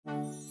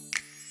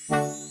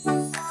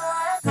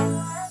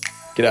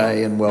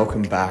G'day and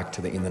welcome back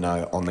to the In the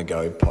Know On The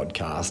Go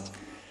podcast,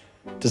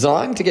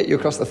 designed to get you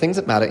across the things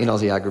that matter in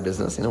Aussie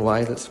agribusiness in a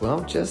way that's, well,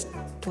 just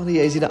bloody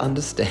easy to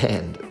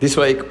understand. This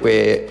week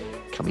we're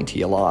coming to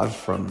you live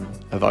from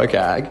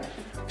evokeAG.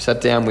 We sat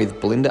down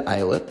with Belinda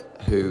Allitt,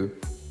 who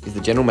is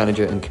the General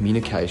Manager in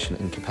Communication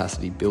and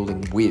Capacity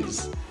Building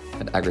Whiz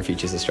at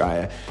AgriFutures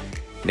Australia.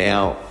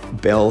 Now,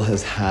 Belle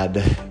has had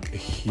a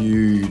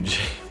huge,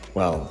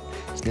 well,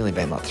 it's nearly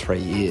been like 3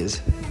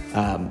 years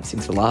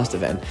since the last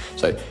event.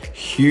 So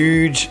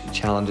huge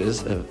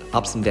challenges of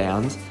ups and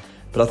downs.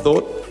 But I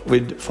thought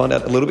we'd find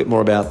out a little bit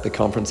more about the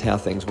conference, how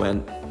things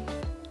went.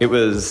 It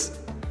was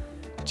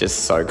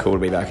just so cool to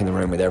be back in the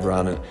room with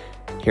everyone and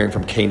hearing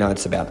from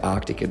keynotes about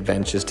Arctic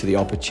adventures to the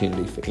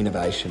opportunity for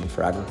innovation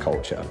for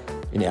agriculture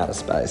in outer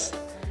space.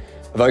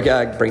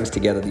 evokeAG brings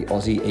together the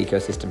Aussie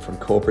ecosystem from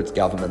corporates,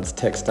 governments,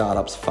 tech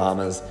startups,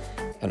 farmers,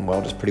 and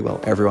well, just pretty well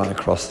everyone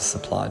across the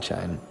supply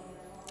chain.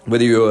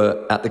 Whether you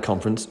were at the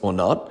conference or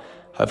not,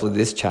 hopefully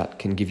this chat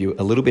can give you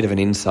a little bit of an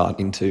insight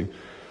into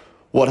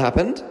what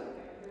happened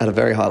at a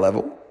very high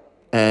level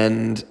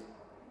and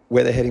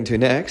where they're heading to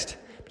next.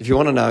 But if you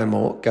want to know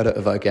more, go to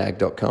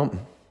evokeag.com.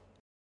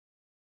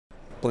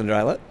 Belinda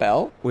Allitt,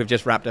 Belle, we've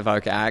just wrapped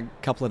evokeAG,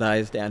 a couple of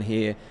days down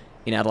here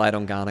in Adelaide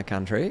on Kaurna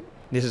country.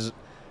 This is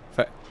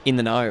for in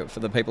the know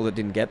for the people that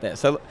didn't get there.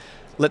 So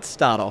let's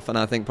start off, and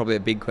I think probably a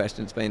big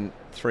question, it's been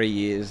 3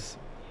 years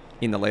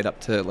in the lead up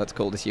to, let's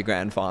call this your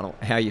grand final.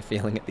 How are you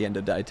feeling at the end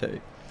of day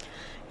two?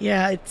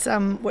 Yeah, it's,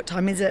 what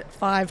time is it?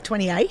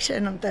 5:28,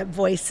 and that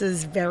voice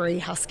is very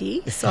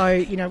husky.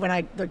 So, when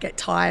I get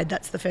tired,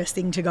 that's the first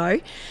thing to go.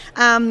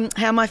 How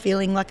am I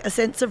feeling? Like a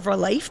sense of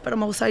relief, but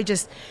I'm also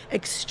just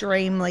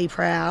extremely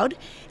proud.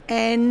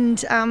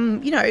 And,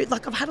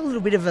 I've had a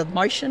little bit of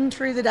emotion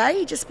through the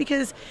day just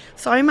because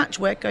so much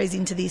work goes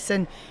into this.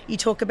 And you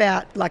talk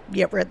about,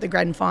 we're at the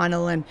grand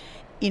final and,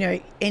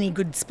 any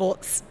good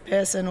sports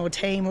person or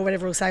team or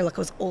whatever will say, it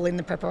was all in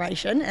the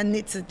preparation, and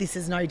this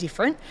is no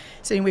different.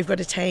 So we've got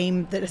a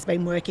team that has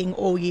been working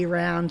all year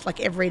round,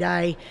 every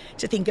day,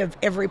 to think of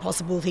every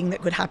possible thing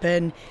that could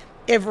happen,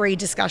 every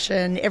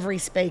discussion, every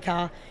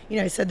speaker,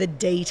 so the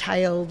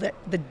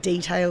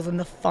details and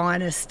the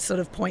finest sort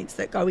of points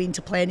that go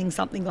into planning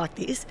something like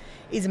this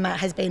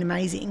has been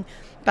amazing.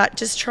 But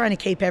just trying to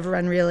keep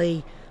everyone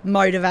really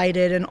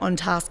motivated and on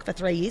task for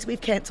 3 years. We've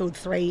cancelled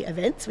 3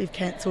 events. We've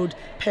cancelled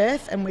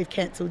Perth and we've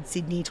cancelled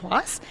Sydney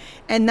twice.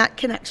 And that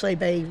can actually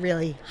be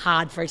really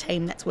hard for a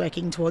team that's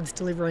working towards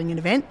delivering an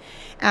event,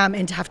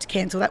 and to have to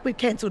cancel that. We've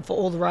cancelled for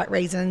all the right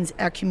reasons.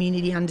 Our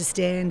community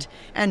understand,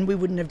 and we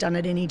wouldn't have done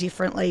it any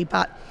differently.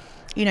 But,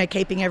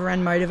 keeping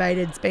everyone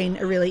motivated has been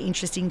a really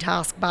interesting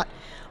task. But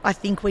I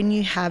think when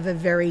you have a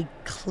very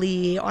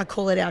clear, I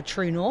call it our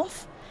true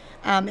north,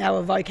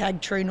 our evokeAG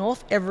True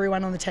North,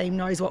 everyone on the team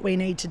knows what we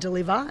need to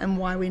deliver and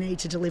why we need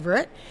to deliver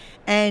it.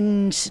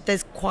 And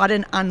there's quite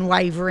an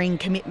unwavering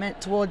commitment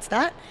towards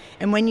that.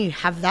 And when you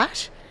have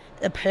that,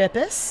 a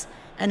purpose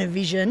and a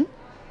vision,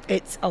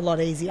 it's a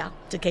lot easier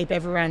to keep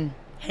everyone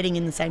heading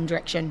in the same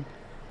direction.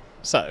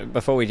 So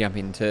before we jump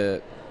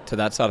into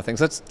that side of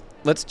things,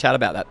 let's chat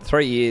about that.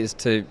 3 years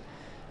to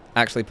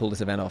actually pull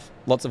this event off.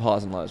 Lots of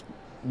highs and lows.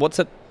 What's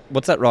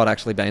that ride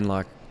actually been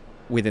like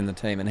within the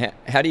team, and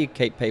how do you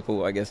keep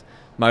people, I guess,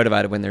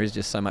 motivated when there is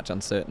just so much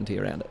uncertainty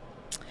around it?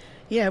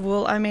 Yeah,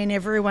 well,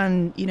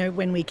 everyone,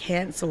 when we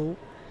cancel,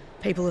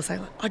 people will say,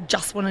 I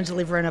just want to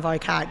deliver an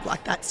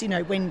evokeAG. That's,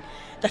 when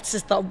that's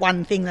just the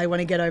one thing they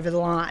want to get over the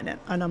line.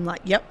 And I'm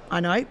like, yep,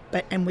 I know,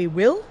 and we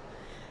will.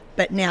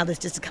 But now there's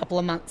just a couple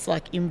of months,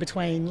 in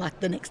between,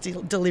 the next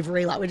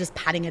delivery, we're just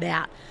padding it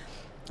out.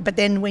 But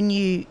then when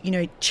you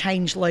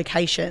change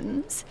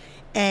locations.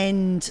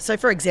 And so,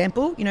 for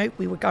example,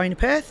 we were going to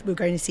Perth, we were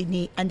going to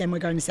Sydney, and then we're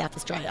going to South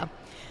Australia.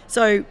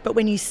 So, but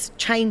when you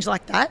change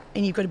like that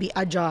and you've got to be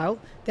agile,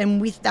 then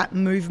with that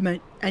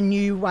movement, a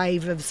new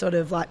wave of sort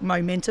of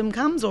momentum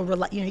comes, or,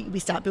 we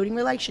start building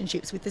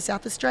relationships with the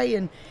South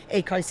Australian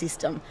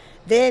ecosystem.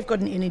 They've got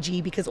an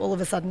energy because all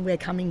of a sudden we're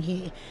coming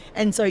here.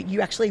 And so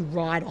you actually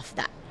ride off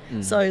that.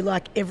 So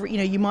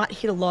you might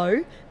hit a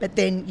low, but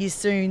then you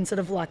soon sort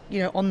of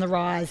on the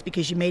rise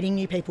because you're meeting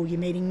new people, you're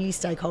meeting new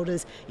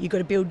stakeholders, you've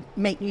got to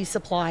meet new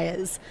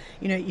suppliers,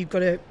 you've got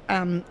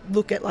to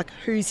look at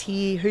who's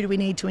here, who do we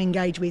need to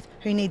engage with,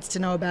 who needs to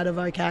know about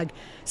evokeAG.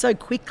 So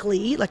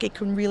quickly, it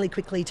can really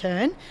quickly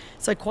turn.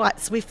 So quite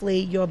swiftly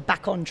you're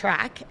back on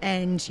track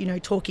and,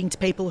 talking to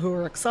people who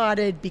are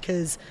excited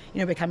because,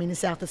 we're coming to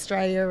South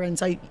Australia, and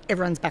so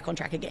everyone's back on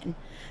track again.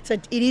 So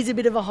it is a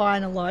bit of a high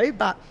and a low,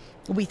 but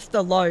with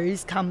the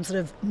lows come sort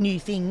of new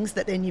things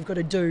that then you've got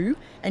to do,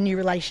 and new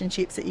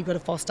relationships that you've got to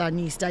foster,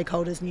 new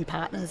stakeholders, new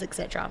partners,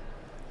 etc.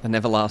 They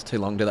never last too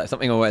long, do they?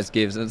 Something always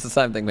gives, and it's the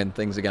same thing when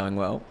things are going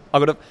well.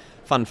 I've got a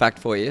fun fact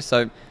for you.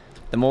 So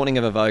the morning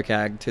of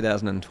evokeAG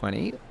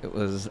 2020, it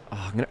was,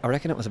 I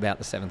reckon it was about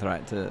the 7th or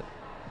 8th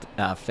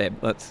of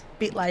Feb.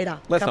 Bit later.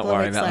 Let's not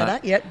worry about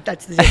that. Yep,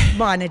 that's the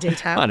minor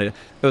detail. It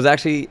was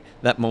actually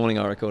that morning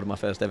I recorded my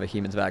first ever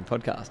Humans of Ag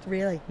podcast.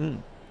 Really?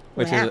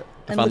 Which is a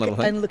fun little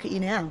thing. And look at you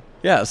now.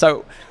 Yeah,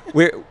 so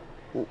we're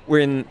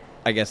in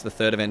I guess, the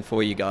third event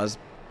for you guys.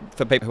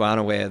 For people who aren't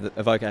aware, that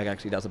evokeAG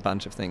actually does a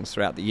bunch of things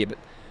throughout the year. But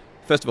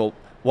first of all,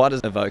 why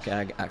does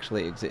evokeAG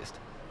actually exist?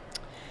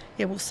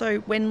 Yeah, well, so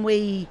when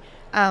we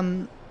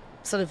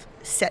sort of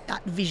set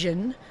that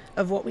vision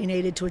of what we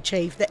needed to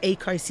achieve, the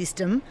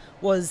ecosystem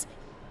was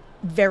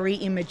very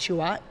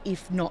immature,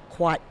 if not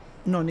quite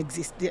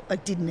non-existent.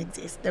 It didn't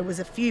exist. There was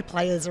a few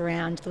players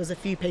around. There was a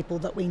few people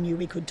that we knew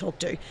we could talk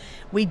to.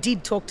 We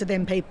did talk to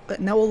them people,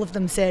 and all of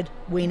them said,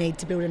 we need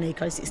to build an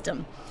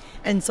ecosystem.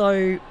 And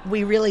so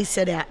we really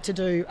set out to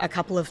do a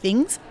couple of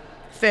things.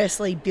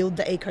 Firstly, build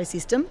the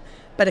ecosystem,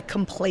 but a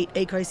complete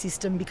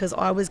ecosystem, because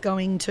I was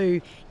going to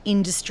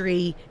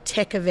industry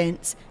tech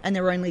events and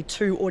there were only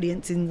two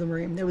audiences in the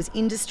room. There was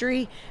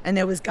industry and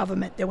there was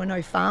government. There were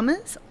no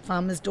farmer's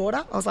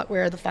daughter. I was like,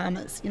 where are the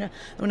farmers? There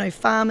were no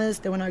farmers,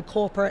 there were no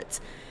corporates.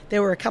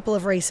 There were a couple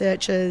of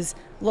researchers,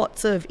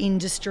 lots of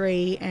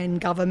industry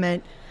and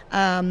government.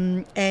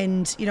 And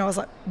I was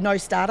like, no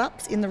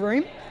startups in the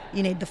room.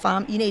 You need the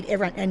farm, you need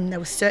everyone, and there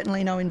was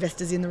certainly no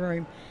investors in the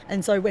room.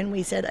 And so when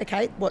we said,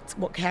 okay,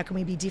 how can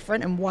we be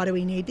different and why do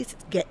we need this?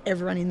 It's get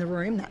everyone in the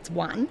room, that's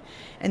one.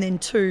 And then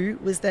two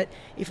was that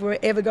if we're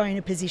ever going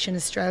to position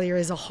Australia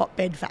as a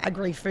hotbed for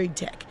agri-food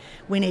tech,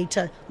 we need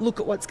to look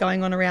at what's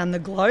going on around the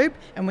globe,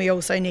 and we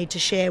also need to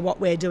share what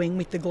we're doing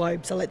with the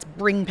globe. So let's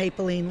bring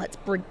people in, let's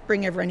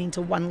bring everyone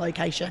into one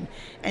location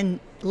and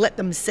let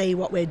them see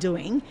what we're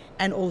doing,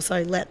 and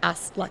also let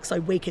us,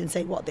 so we can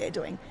see what they're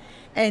doing.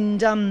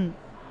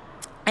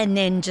 And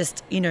then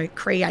just,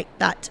 create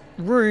that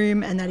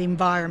room and that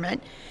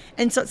environment.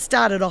 And so it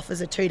started off as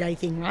a 2-day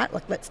thing, right?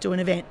 Like, let's do an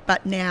event.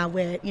 But now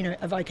we're,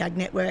 evokeAG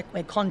Network,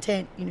 we're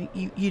content, you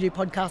do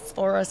podcasts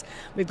for us.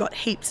 We've got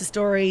heaps of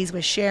stories,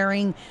 we're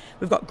sharing.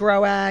 We've got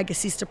GrowAG, a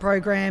sister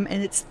program,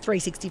 and it's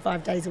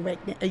 365 days a week,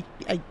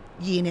 a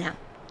year now.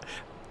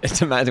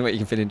 It's amazing what you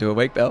can fit into a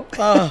week, Belle.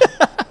 Oh,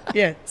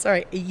 yeah,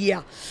 sorry, a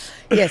year.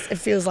 Yes, it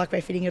feels like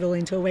we're fitting it all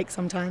into a week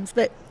sometimes.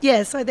 But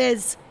yeah, so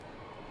there's,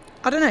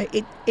 I don't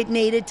know, it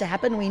needed to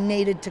happen. We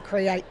needed to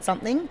create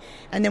something.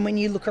 And then when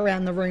you look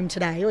around the room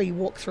today, or you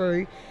walk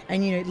through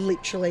and,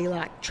 literally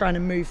trying to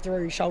move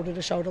through shoulder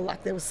to shoulder,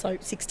 there was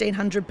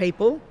 1,600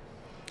 people,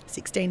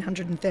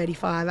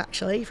 1,635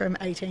 actually, from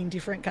 18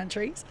 different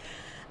countries.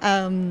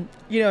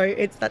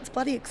 That's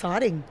bloody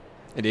exciting.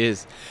 It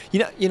is.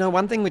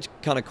 One thing which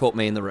kind of caught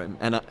me in the room,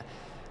 and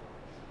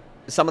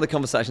some of the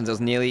conversations, there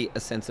was nearly a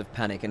sense of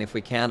panic. And if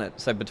we count it,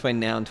 so between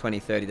now and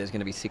 2030, there's going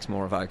to be 6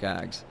 more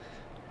evokeAGs.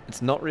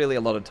 It's not really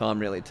a lot of time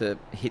really to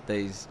hit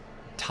these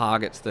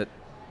targets that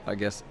I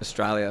guess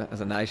Australia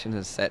as a nation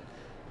has set,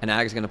 and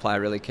ag is going to play a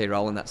really key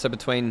role in that. So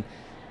between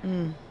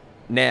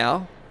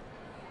now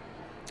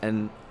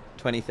and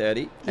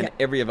 2030, and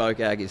every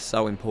evokeAG is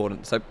so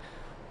important. So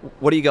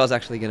what are you guys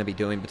actually going to be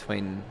doing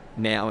between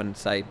now and,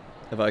 say,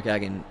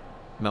 evokeAG in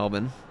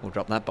Melbourne? We'll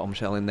drop that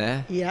bombshell in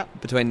there. Yeah.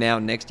 Between now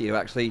and next year to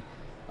actually,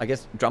 I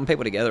guess, drum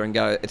people together and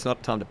go, it's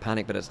not time to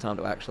panic, but it's time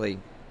to actually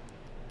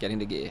get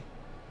into gear.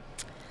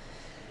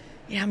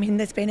 Yeah,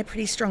 there's been a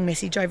pretty strong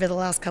message over the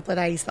last couple of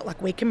days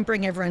that we can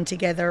bring everyone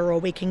together, or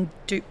we can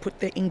put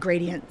the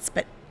ingredients,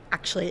 but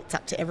actually it's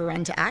up to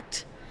everyone to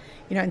act.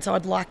 And so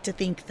I'd like to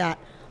think that,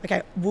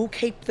 okay, we'll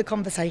keep the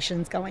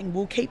conversations going,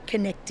 we'll keep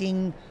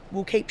connecting,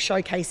 we'll keep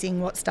showcasing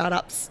what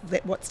startups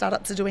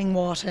are doing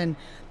what, and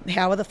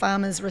how are the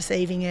farmers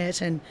receiving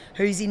it, and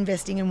who's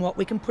investing in what.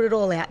 We can put it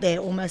all out there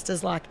almost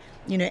as a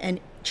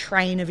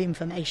train of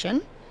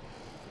information.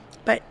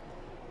 But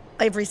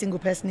every single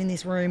person in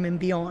this room and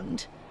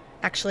beyond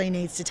actually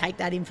needs to take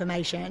that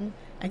information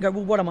and go,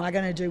 well, what am I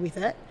going to do with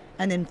it?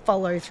 And then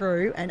follow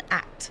through and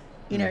act.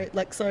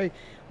 So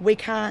we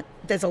can't,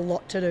 there's a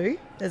lot to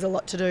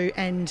do.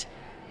 And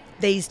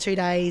these 2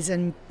 days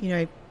and,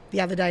 the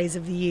other days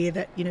of the year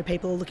that,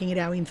 people are looking at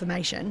our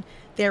information,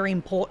 they're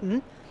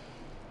important.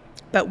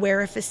 But we're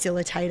a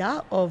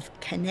facilitator of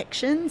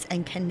connections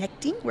and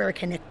connecting. We're a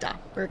connector.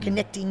 We're a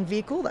connecting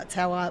vehicle. That's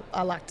how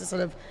I like to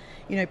sort of,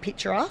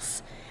 picture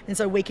us. And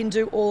so we can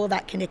do all of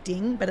that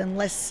connecting, but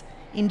unless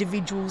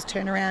individuals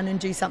turn around and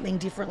do something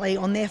differently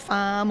on their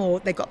farm, or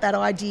they've got that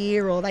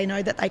idea, or they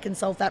know that they can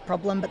solve that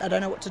problem, but they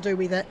don't know what to do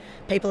with it,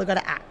 people have got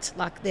to act.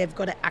 They've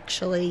got to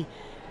actually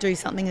do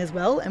something as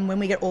well. And when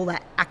we get all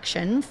that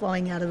action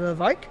flowing out of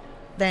Evoke,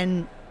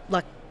 then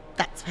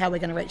that's how we're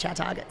going to reach our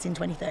targets in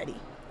 2030.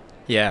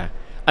 Yeah.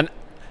 And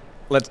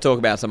let's talk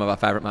about some of our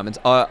favourite moments.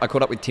 I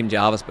caught up with Tim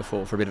Jarvis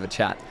before for a bit of a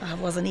chat. Oh,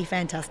 wasn't he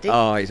fantastic?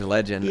 Oh, he's a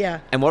legend.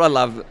 Yeah. And what I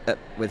love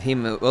with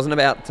him, it wasn't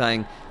about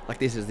saying,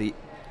 this is the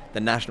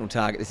national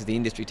target, this is the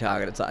industry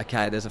target. It's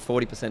okay, there's a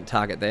 40%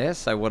 target there,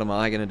 so what am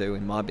I going to do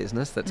in my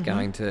business that's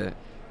going to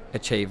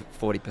achieve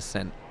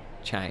 40%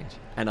 change?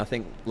 And I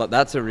think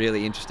that's a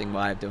really interesting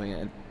way of doing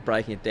it,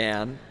 breaking it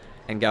down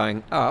and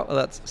going, oh, well,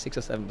 that's 6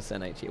 or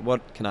 7% each year.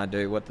 What can I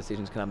do? What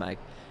decisions can I make?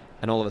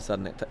 And all of a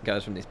sudden it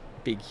goes from this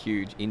big,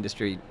 huge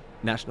industry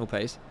national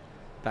piece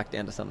back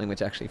down to something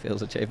which actually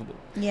feels achievable.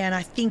 Yeah, and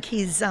I think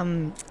his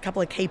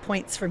couple of key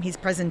points from his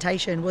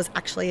presentation was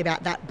actually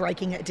about that,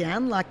 breaking it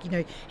down.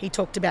 He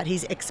talked about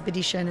his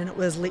expedition and it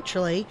was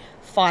literally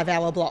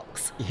 5-hour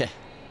blocks. Yeah.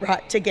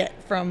 right, to get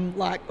from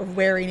like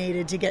where he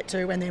needed to get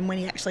to. And then when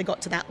he actually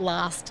got to that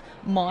last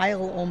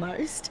mile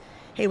almost,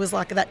 he was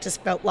like, that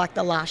just felt like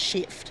the last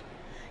shift,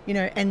 you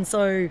know. And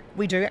so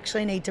we do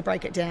actually need to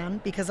break it down,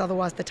 because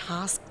otherwise the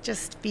task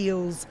just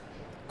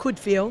could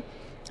feel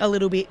a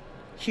little bit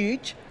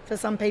huge for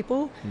some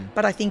people.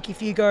 But I think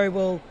if you go,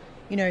 well,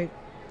 you know,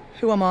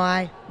 who am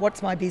I?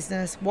 What's my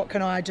business? What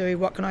can I do?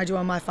 What can I do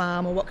on my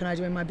farm, or what can I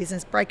do in my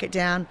business? Break it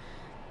down,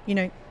 you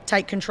know,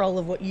 take control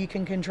of what you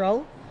can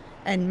control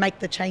and make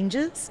the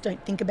changes.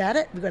 Don't think about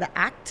it. We've got to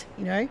act,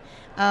 you know,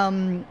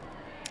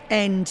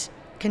 and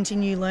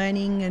continue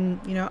learning. And,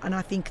 you know, and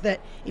I think that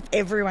if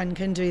everyone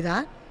can do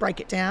that, break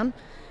it down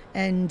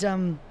and,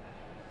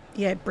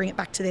 bring it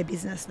back to their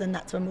business, then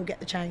that's when we'll get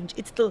the change.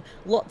 It's the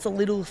lots of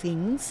little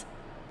things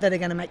that are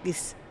going to make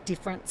this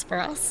difference for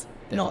us,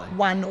 Definitely. not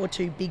one or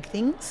two big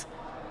things.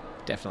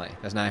 Definitely.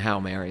 There's no Hail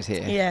Marys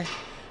here. Yeah.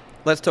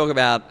 Let's talk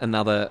about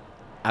another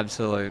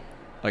absolute,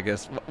 I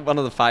guess, one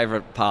of the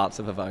favourite parts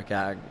of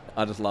evokeAG.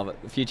 I just love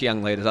it. The future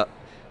young leaders,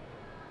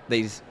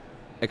 these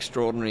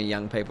extraordinary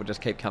young people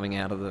just keep coming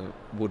out of the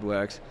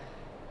woodworks.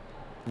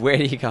 Where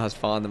do you guys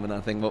find them? And I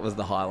think, what was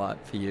the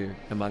highlight for you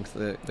amongst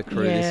the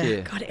crew this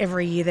year? God,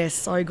 every year they're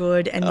so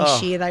good. And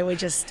this year they were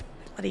just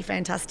bloody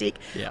fantastic.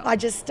 Yeah. I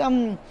just,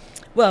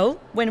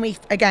 when we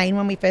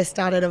first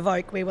started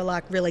Evoke, we were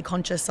like really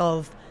conscious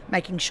of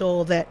making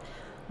sure that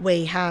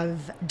we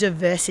have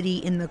diversity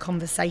in the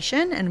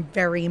conversation, and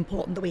very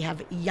important that we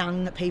have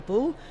young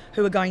people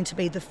who are going to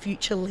be the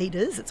future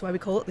leaders. That's why we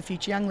call it the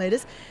future young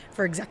leaders,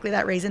 for exactly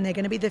that reason. They're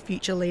going to be the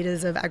future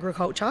leaders of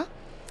agriculture,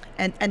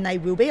 and they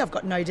will be, I've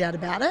got no doubt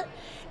about it.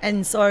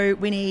 And so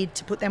we need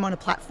to put them on a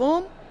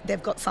platform.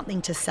 They've got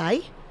something to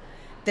say.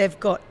 They've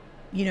got,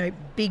 you know,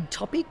 big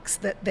topics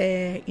that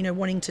they're, you know,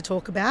 wanting to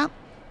talk about.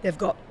 They've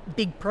got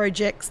big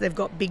projects, they've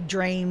got big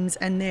dreams,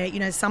 and they're, you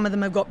know, some of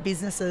them have got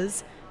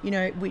businesses, you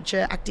know, which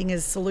are acting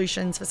as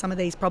solutions for some of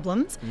these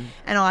problems.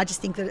 And I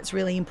just think that it's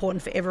really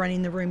important for everyone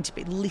in the room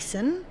to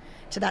listen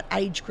to that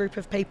age group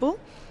of people.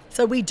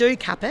 So we do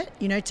cap it,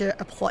 you know, to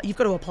apply. You've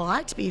got to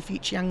apply to be a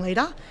future young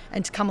leader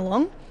and to come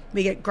along.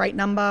 We get a great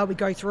number, we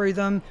go through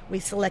them, we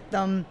select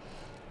them,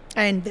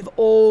 and they've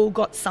all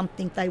got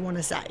something they want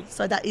to say.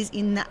 So that is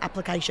in that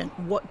application.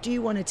 What do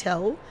you want to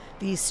tell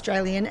the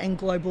Australian and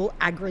global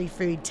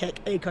agri-food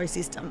tech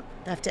ecosystem?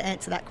 They have to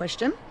answer that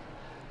question.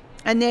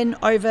 And then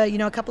over, you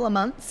know, a couple of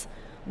months,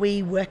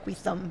 we work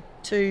with them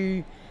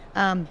to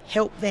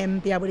help them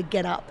be able to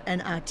get up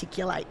and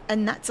articulate.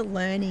 And that's a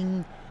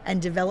learning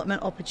and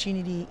development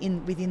opportunity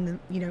within the,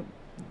 you know,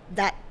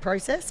 that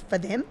process for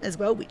them as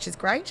well, which is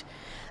great.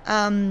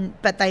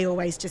 But they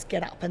always just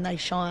get up and they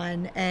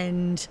shine,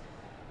 and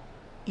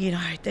you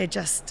know, they're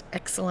just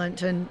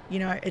excellent. And you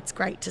know, it's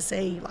great to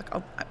see, like,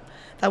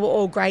 they were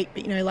all great,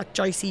 but you know, like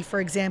Josie,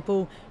 for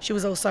example, she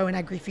was also an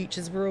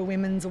AgriFutures Rural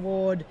Women's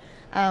Award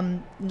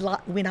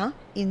winner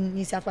in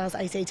New South Wales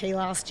ACT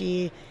last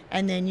year,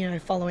 and then, you know,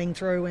 following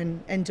through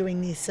and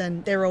doing this,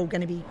 and they're all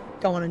going to be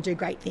go on and do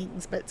great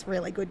things. But it's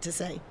really good to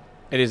see.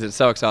 It is. It's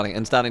so exciting,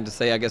 and starting to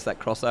see, I guess, that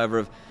crossover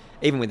of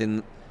even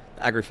within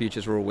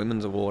AgriFutures Rural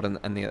Women's Award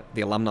and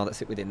the alumni that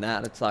sit within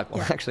that. It's like,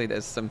 well, actually,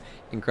 there's some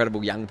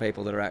incredible young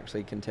people that are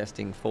actually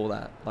contesting for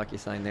that, like you're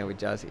saying there with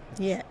Josie.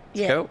 Yeah,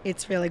 Cool.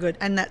 It's really good,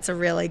 and that's a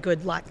really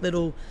good, like,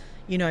 little,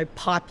 you know,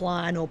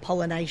 pipeline or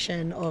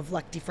pollination of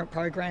like different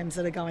programs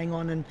that are going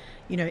on, and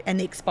you know, and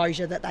the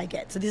exposure that they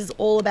get. So this is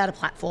all about a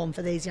platform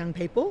for these young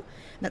people,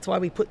 and that's why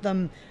we put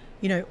them,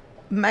 you know,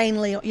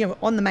 mainly, you know,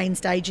 on the main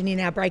stage and in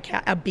our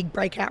big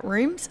breakout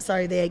rooms.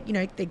 So they're, you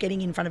know, they're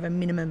getting in front of a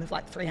minimum of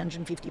like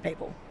 350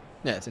 people.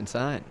 Yeah, it's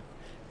insane.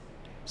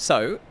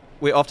 So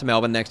we're off to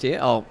Melbourne next year.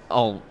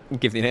 I'll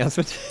give the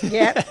announcement.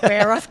 Yeah,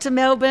 we're off to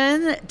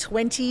Melbourne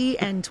 20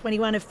 and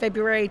 21 of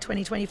February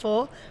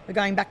 2024. We're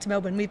going back to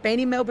Melbourne. We've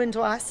been in Melbourne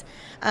twice,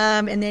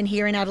 and then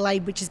here in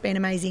Adelaide, which has been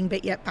amazing.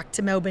 But yeah, back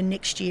to Melbourne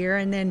next year,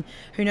 and then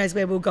who knows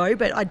where we'll go.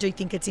 But I do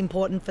think it's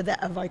important for the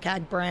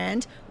evokeAG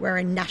brand. We're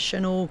a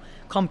national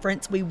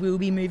conference. We will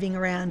be moving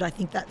around. I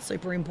think that's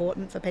super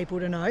important for people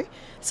to know.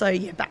 So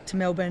yeah, back to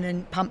Melbourne,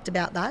 and pumped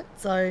about that.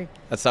 So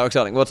that's so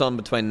exciting. What's on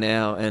between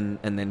now and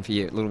then for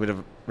you? A little bit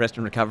of rest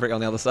and recovery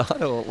on the other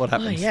side, or what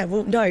happens? Oh yeah,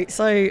 well no.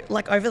 So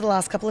like over the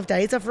last couple of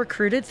days, I've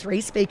recruited 3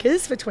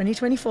 speakers for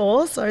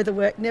 2024. So the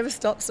work never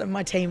stops, and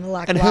my team are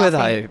like, and laughing. Who are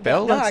they,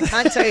 Belle? No, I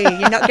can't tell you.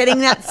 You're not getting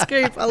that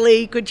scoop,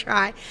 Ali. Good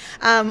try.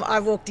 I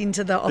walked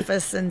into the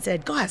office and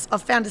said, guys,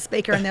 I've found a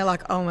speaker, and they're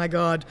like, oh my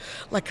God,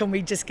 like, can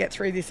we just get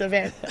through this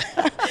event?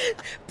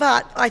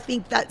 But I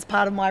think that's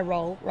part of my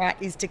role, right,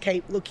 is to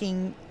keep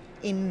looking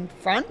in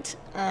front,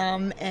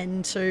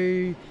 and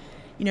to,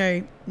 you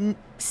know,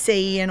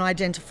 see and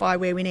identify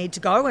where we need to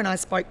go. And I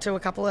spoke to a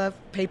couple of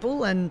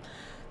people, and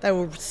they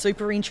were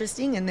super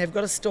interesting, and they've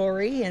got a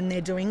story, and they're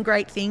doing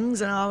great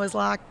things. And I was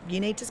like, you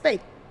need to speak.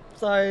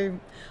 So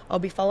I'll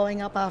be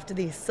following up after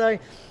this. So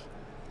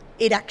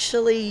it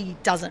actually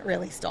doesn't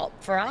really stop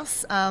for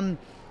us.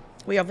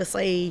 We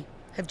obviously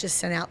have just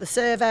sent out the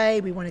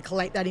survey. We want to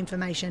collect that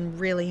information.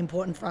 Really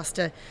important for us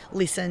to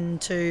listen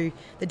to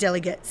the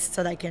delegates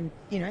so they can,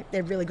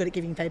 they're really good at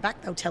giving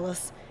feedback. They'll tell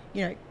us,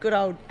 good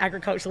old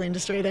agricultural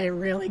industry, they're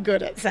really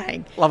good at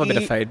saying. Love a bit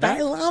of feedback.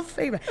 They love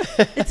feedback.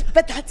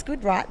 But that's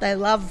good, right? They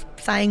love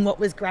saying what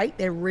was great.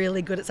 They're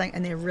really good at saying,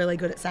 and they're really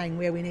good at saying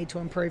where we need to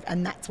improve,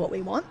 and that's what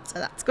we want. So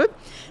that's good.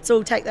 So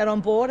we'll take that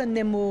on board, and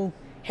then we'll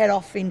head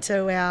off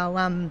into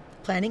our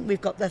planning.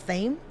 We've got the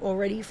theme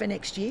already for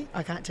next year.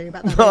 I can't tell you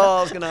about that. Oh,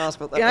 I was going to ask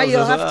what that was.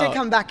 You'll have to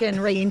come back and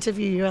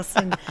re-interview us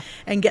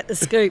and get the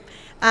scoop.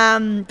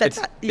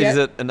 Is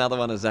it another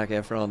one of Zac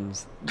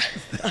Efron's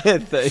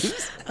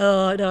themes?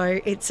 Oh no,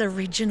 it's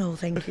original.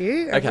 Thank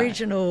you. Okay.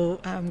 Original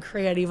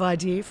creative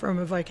idea from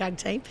a evokeAG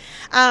team.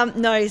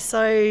 No,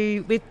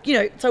 so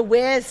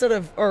we're sort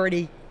of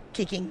already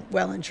kicking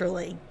well and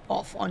truly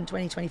off on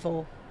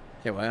 2024.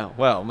 Yeah, wow.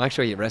 Well, make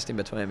sure you rest in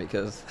between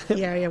because...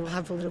 yeah, we'll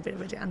have a little bit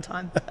of a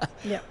downtime.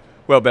 Yeah.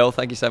 Well, Belle,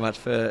 thank you so much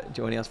for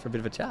joining us for a bit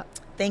of a chat.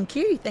 Thank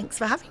you. Thanks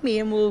for having me,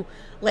 and we'll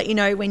let you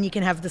know when you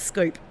can have the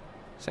scoop.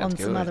 Sounds on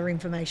good. Some other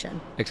information.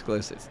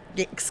 Exclusive.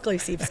 Yeah,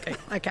 exclusive scoop.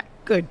 Okay,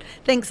 good.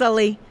 Thanks,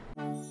 Ollie.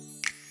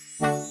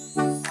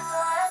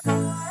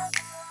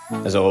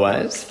 As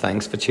always,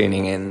 thanks for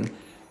tuning in.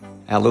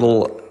 Our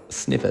little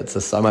snippets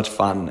are so much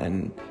fun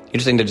and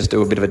interesting to just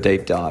do a bit of a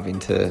deep dive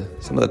into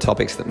some of the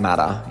topics that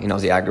matter in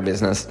Aussie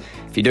agribusiness.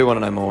 If you do want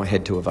to know more,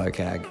 head to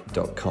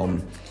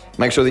evokeAG.com.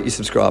 Make sure that you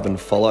subscribe and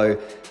follow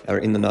our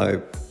In the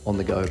Know on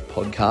the Go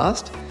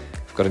podcast.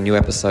 We've got a new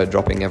episode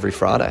dropping every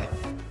Friday.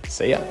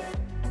 See ya.